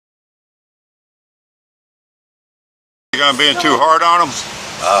think I'm being too hard on them?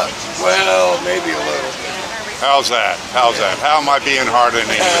 Well, maybe a little bit. How's that? How's that? How am I being hard on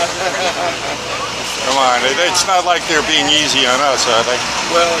you? Come on, it's not like they're being easy on us, are they?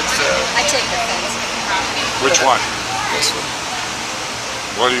 Well, it's I take offense. Which one? this one.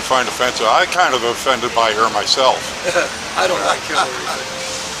 What do you find offensive? I'm kind of offended by her myself. I don't like Hillary.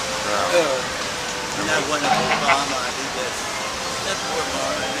 And that one of Obama, I think that poor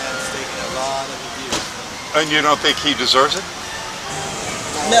Marvin man's taking a lot of abuse. And you don't think he deserves it?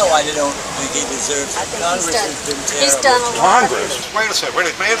 No, I don't think he deserves it. Congress has been terrible. He's done a lot. Congress? Wait a second.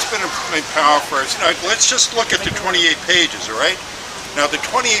 Wait a man's been in power for... Now, let's just look at the 28 pages, all right? Now, the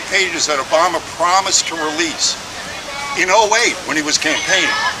 28 pages that Obama promised to release in 08 when he was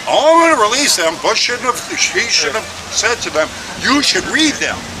campaigning. Oh, I'm going to release them. Bush shouldn't have... She should have said to them, you should read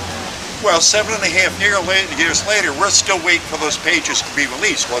them. Well, 7.5 years later, we're still waiting for those pages to be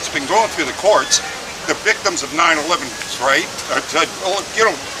released. Well, it's been going through the courts. The victims of 9/11, right? Said, well, you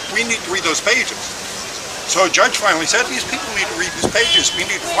know, we need to read those pages. So a judge finally said, these people need to read these pages. We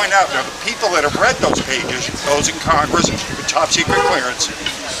need to find out. Now, the people that have read those pages, those in Congress with top secret clearance,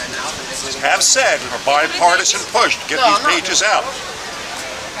 have said in a bipartisan push to get these pages out.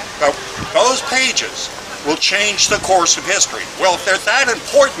 Now, those pages will change the course of history. Well, if they're that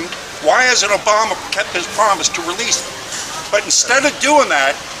important, why hasn't Obama kept his promise to release them? But instead of doing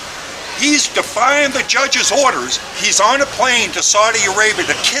that, he's defying the judge's orders. He's on a plane to Saudi Arabia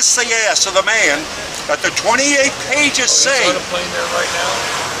to kiss the ass of the man that the 28 pages say. He's on a plane there right now?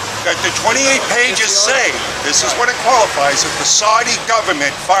 That the 28 pages say, this is what it qualifies, that the Saudi government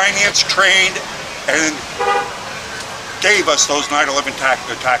financed, trained, and gave us those 9/11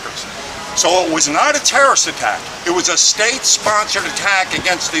 attackers. So it was not a terrorist attack. It was a state-sponsored attack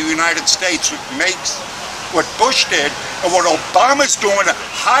against the United States, which makes what Bush did and what Obama's doing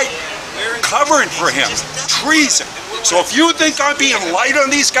covering for him. Treason. So if you think I'm being light on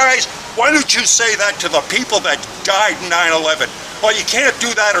these guys, why don't you say that to the people that died in 9/11? Well, you can't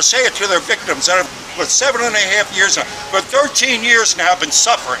do that or say it to their victims that have, for 7.5 years now, for 13 years now, been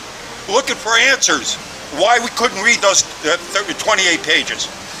suffering, looking for answers why we couldn't read those 28 pages.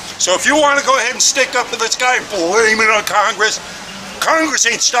 So if you want to go ahead and stick up to this guy and blame it on Congress, Congress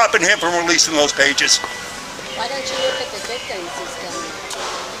ain't stopping him from releasing those pages. Why don't you look at the victims he's done?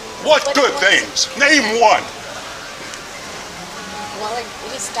 What good things? Name one. Well,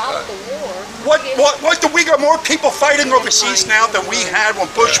 he stopped the war. What do we got more people fighting overseas now than we had when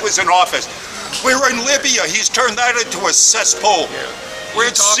Bush was in office? We were in Libya. He's turned that into a cesspool. We're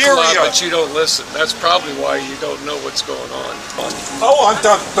in Syria. You talk a lot, but you don't listen. That's probably why you don't know what's going on. Oh, I'm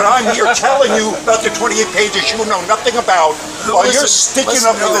done. But I'm here telling you about the 28 pages you know nothing about while you're sticking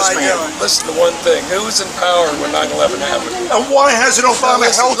up for this man. Listen to one thing. Who was in power when 9/11 happened? And why hasn't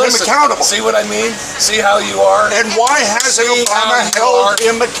Obama held him accountable? See what I mean? See how you are? And why hasn't Obama held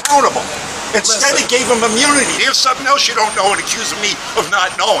him accountable? Instead, he gave him immunity. Here's something else you don't know and accusing me of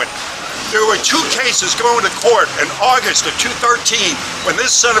not knowing. There were 2 cases going to court in August of 2013 when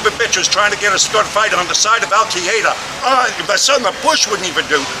this son of a bitch was trying to get us to start a fight on the side of Al-Qaeda. Something that Bush wouldn't even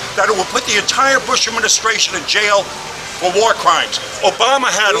do, that it would put the entire Bush administration in jail for war crimes.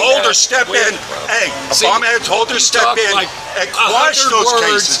 Obama had Holder step in. Hey, Obama had Holder step in and quash those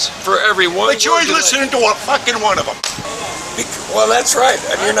cases. For every one. But you ain't listening to a fucking one of them. Well, that's right.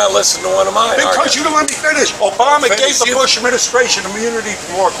 And you're not listening to one of mine. Because you don't let me finish. Obama gave the Bush administration immunity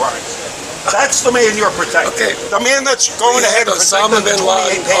for war crimes. That's the man you're protecting. Okay. The man that's going ahead and protecting the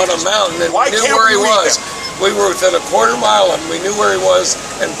 28 pages. On a mountain, and why we knew can't where he we read was. them? We were within a quarter mile of him. We knew where he was,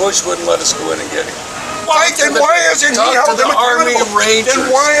 and Bush wouldn't let us go in and get him. Why hasn't he held him accountable?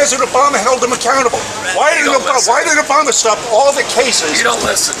 Then why hasn't Obama held him accountable? Why didn't Obama stop all the cases? You don't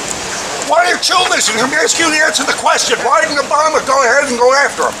listen. Why aren't you listening? I'm asking you to answer the question. Why didn't Obama go ahead and go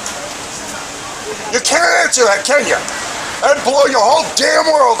after him? You can't answer that, can you? That'd blow your whole damn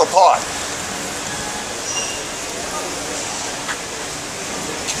world apart.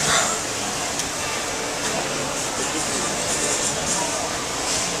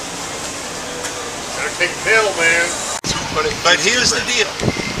 Big pill, man. But here's the deal.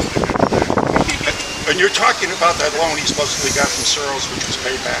 And you're talking about that loan he supposedly got from Soros, which was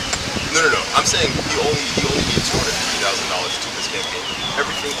paid back. No. I'm saying he only needs $250,000 to this campaign.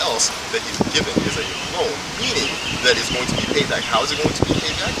 Everything else that he's given is a loan, meaning that it's going to be paid back. How is it going to be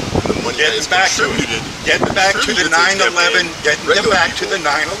paid back? The money that is contributed. Getting back to the 9/11. Getting them back to the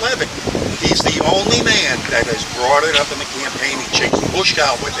 9/11. He's the only man that has brought it up in the campaign. He chased Bush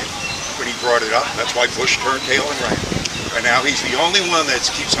out with it when he brought it up. That's why Bush turned tail and ran. And now he's the only one that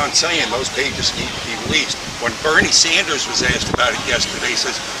keeps on saying those pages need to be released. When Bernie Sanders was asked about it yesterday, he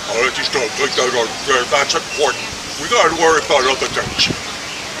says, "Oh, I just don't think that's important. We got to worry about other things."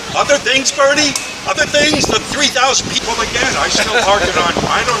 Other things, Bernie? Other things? The 3,000 people again. I still harken on.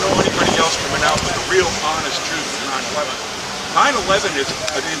 I don't know anybody else coming out with the real, honest truth of 9/11. 9/11 is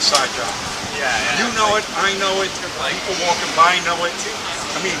an inside job. You know it. I know it. People walking by know it.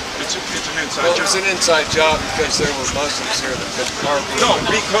 I mean, it's an inside job. Well, it was an inside job because there were Muslims here that couldn't carve. No,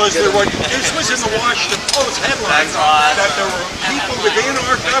 because there were. This was in the Washington Post headline that there were people within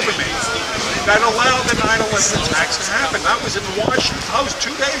our government that allowed the 9/11 attacks to happen. That was in the Washington Post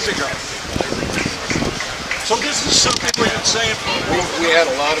 2 days ago. So this is something we've been saying for a while. We had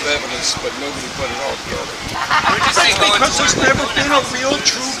a lot of evidence, but nobody put it all together. That's because there's never been a real,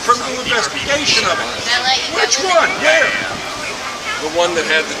 true criminal investigation of it. Which one? Where? The one that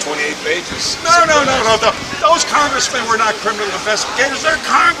had the 28 pages. No. Those congressmen were not criminal investigators. They're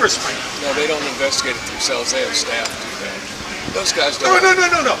congressmen. No, they don't investigate it themselves. They have staff do that. Those guys don't.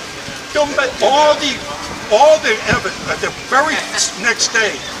 No. All the evidence, the very next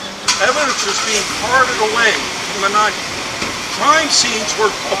day, evidence was being carted away from the night. Crime scenes were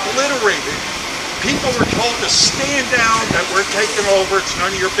obliterated. People were told to stand down, that we're taking over, it's none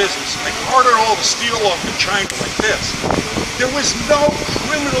of your business. And they carted all the steel off to China like this. There was no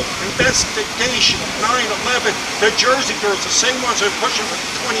criminal investigation of 9/11. The Jersey girls, the same ones that are pushing for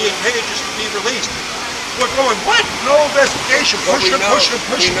 28 pages to be released, were going, what? No investigation, pushing. It wasn't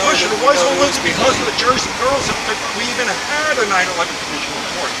because of the Jersey girls that we even had a 9/11 commission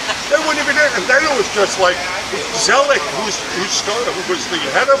report. They wouldn't even, and then it was just like Zellick, who was the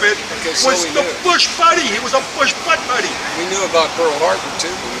head of it, was the Bush buddy. He was a Bush buddy. We knew about Pearl Harbor too,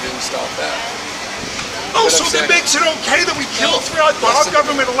 but we didn't stop that. Oh, so that makes it okay that we killed our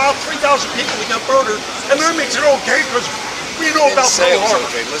government allowed 3,000 people to get murdered, and that makes it okay because we know about Pearl Harbor.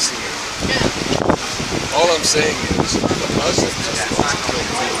 Okay, listen here. All I'm saying is the Muslims just want to kill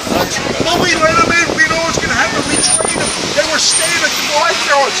people. Well, we let them in. We know what's going to happen. We trained them. They were staying at the White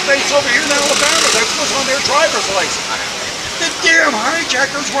States over here in Alabama. That was on their driver's license. The damn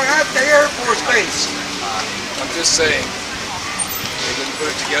hijackers were at the Air Force Base. I'm just saying. They didn't put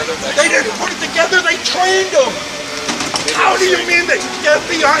it together? They didn't put it together. They trained them. How do you mean the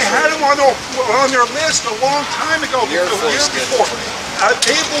FBI had them on their list a long time ago? The Air Force did.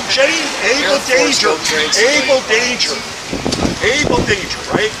 Able Danger,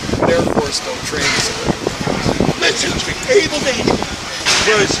 right? The Air Force don't train civilians. Listen to me, Able Danger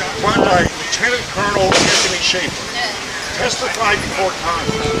was run by Lieutenant Colonel Anthony Schaefer. Testified before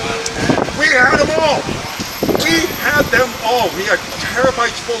Congress. We had them all. We had them all. We had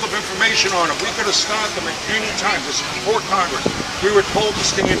terabytes full of information on them. We could have stopped them at any time. This is before Congress. We were told to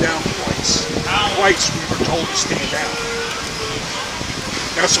stand down twice. Twice we were told to stand down.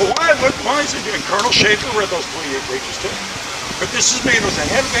 Now, so why is it? And Colonel Schaefer read those 28 pages too. But this is made as a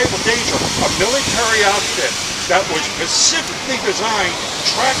head of Able Danger, a military outfit that was specifically designed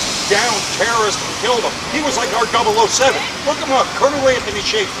to track down terrorists and kill them. He was like our 007. Look him up, Colonel Anthony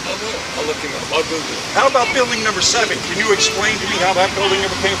Schaefer. I'll look him up. I'll Google it. How about building number 7? Can you explain to me how that building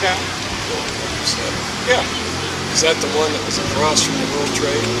ever came down? Building number 7. Yeah. Is that the one that was across from the World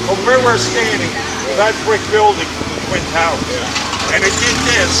Trade? Well, where we're standing, that brick building from the Twin Towers. Yeah. And it did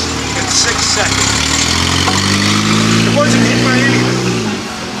this in 6 seconds. It wasn't hit by anything.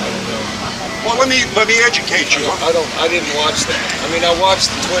 I don't know. Well, let me educate you. I didn't watch that. I mean, I watched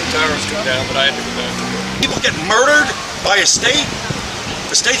the Twin Towers come down, but I had to go back to work. People get murdered by a state,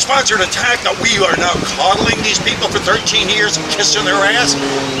 a state-sponsored attack that we are now coddling these people for 13 years and kissing their ass.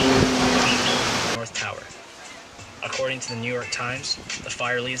 North Tower. According to the New York Times, the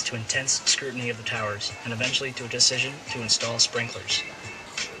fire leads to intense scrutiny of the towers and eventually to a decision to install sprinklers.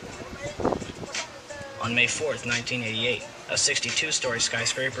 On May 4th, 1988, a 62-story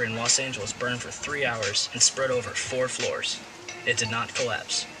skyscraper in Los Angeles burned for 3 hours and spread over 4 floors. It did not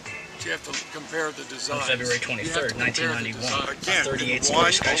collapse. You have to compare the design. On February 23rd, 1991, a Again,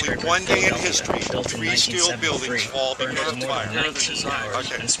 38-story skyscraper only one day in Philadelphia, history, built in 3 steel buildings 1973, fall burned because for of more fire. than 19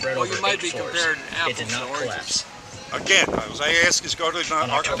 hours and spread over 8 floors. It did not collapse. Again, as I ask is go to On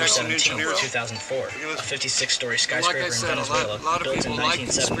October architects and 17, engineers. 2004, a 56-story Like skyscraper I in said, Venezuela, a lot of built in people like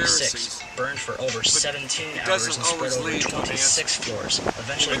 1976, burned for over 17 hours doesn't and spread always over lead to an 26 floors,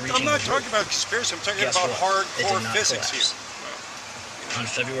 eventually reaching I'm not the talking roof. about conspiracy, I'm talking Guess about what? It hardcore did not physics here. collapse. On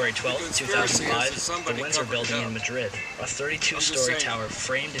February 12, conspiracy is that 2005, the somebody Windsor covered it Building up. in Madrid, a 32-story saying, tower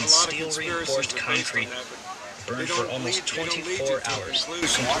framed in A lot of steel-reinforced conspiracies are based on concrete, that, but burned they for don't almost lead you 24 to a hours,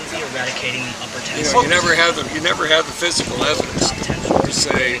 conclusion. completely eradicating the upper 10 You know, floors. you never have the physical evidence Top 10 floors to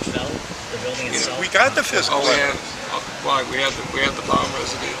say. it fell, the building itself. We got the physical Oh, we evidence. had. Why we had the bomb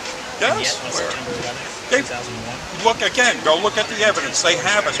residue. And Yes. yet, on September 11th, They- 2001, Look again. Go look at the evidence. They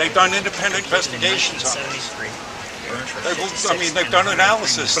have it. They've done independent completed in investigations on it. 1973, burned for They've, 56 I mean, they've done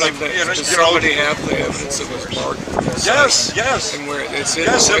analysis. But They've, you know, does somebody have the evidence that was marked? yes, yes. And where it's in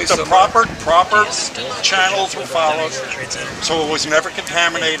Yes, the way if the somewhere? proper Still channels were followed, World Trade Center. so it was never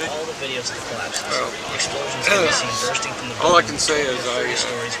contaminated. All the videos of the collapses. Well, Explosions can be seen bursting from the all I building can say is 3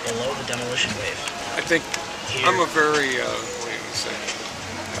 stories below the demolition wave. I think Here, I'm a very, what do you say,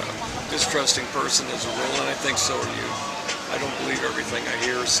 distrusting person as a rule, and I think so are you. I don't believe everything I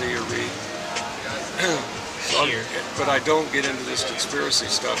hear, see, or read. Here. But I don't get into this conspiracy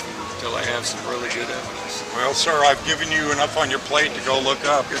stuff until I have some really good evidence. Well, sir, I've given you enough on your plate to go look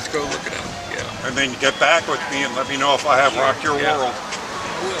up, Let's go look it up. Yeah. and then get back with me and let me know if I have rocked your Yeah. world.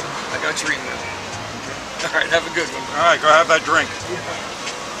 I will. I got your email. All right, have a good one. All right, go have that drink.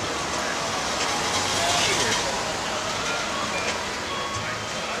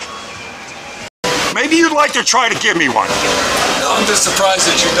 Maybe you'd like to try to give me one. No, I'm just surprised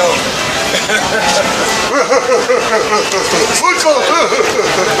that you don't.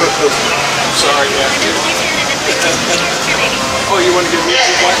 I'm sorry, man. Oh, you want to give me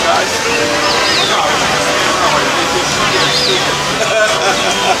 2 black guys?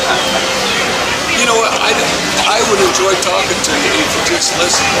 You know what? I would enjoy talking to you if you just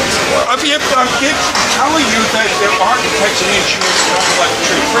listen. I'm telling you that there are architects and engineers that are like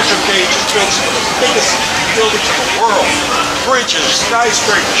Richard Gage has built some of the biggest buildings in the world. Bridges,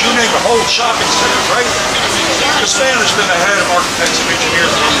 skyscrapers, you name it, whole shopping centers, right? The Spanish been the head of architects and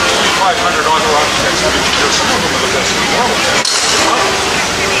engineers, and 2,500 other architects and engineers, some of them are the best in the world.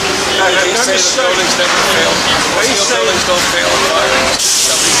 They say the buildings never fail. Steel buildings don't fail in fire.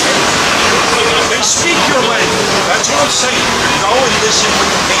 They speak your language. That's what I'm saying. Go and listen what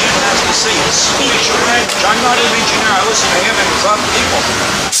the man has to say. Speak your language. I'm not an engineer. I listen to him and his other people.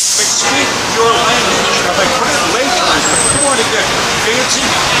 But speak your language. Now they put it later. If you want to get fancy,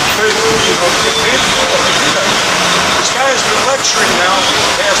 get fancy, do that. This guy has been lecturing now for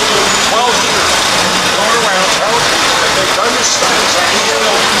the past 12 years. Going around telling people that they've done the studies on these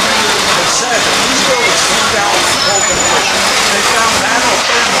buildings that said that these buildings came down with cold demolition. They found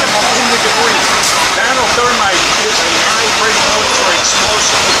nanothermite in the debris. Nanothermite is a high-grade military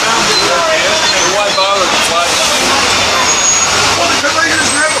explosive. They found it there. Why bother to fly? Well, because they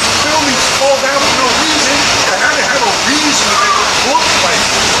just have the buildings fall down for no reason. They had to have a reason to make it look like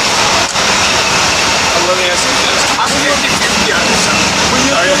it. Let me ask you this. When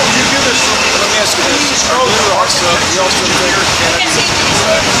you do this, Let me ask you this. please go to the architects. You also think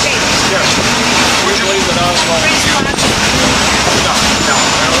Yes. you believe in Oswald? No,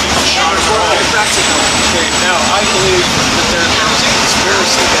 I don't even shot it all. Okay, now I believe that there's a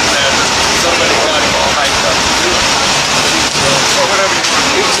conspiracy in that somebody got him all hyped up to do it. Or whatever you want.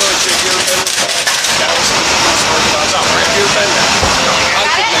 He was going to take your Dallas was organized. Have you been there? I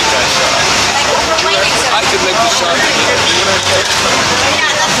could make that shot. I could make the shot.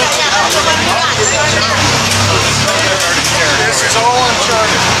 This is all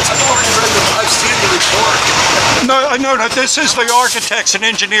uncharted. I've seen the report. No, this is the architects and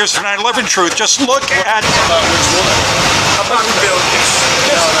engineers for 9/11 Truth. Just look at About which one? about the buildings.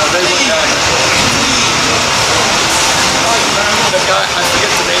 No, they went down. The guy, I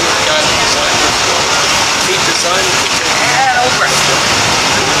forget the name of the guy that designed it. He designed it to take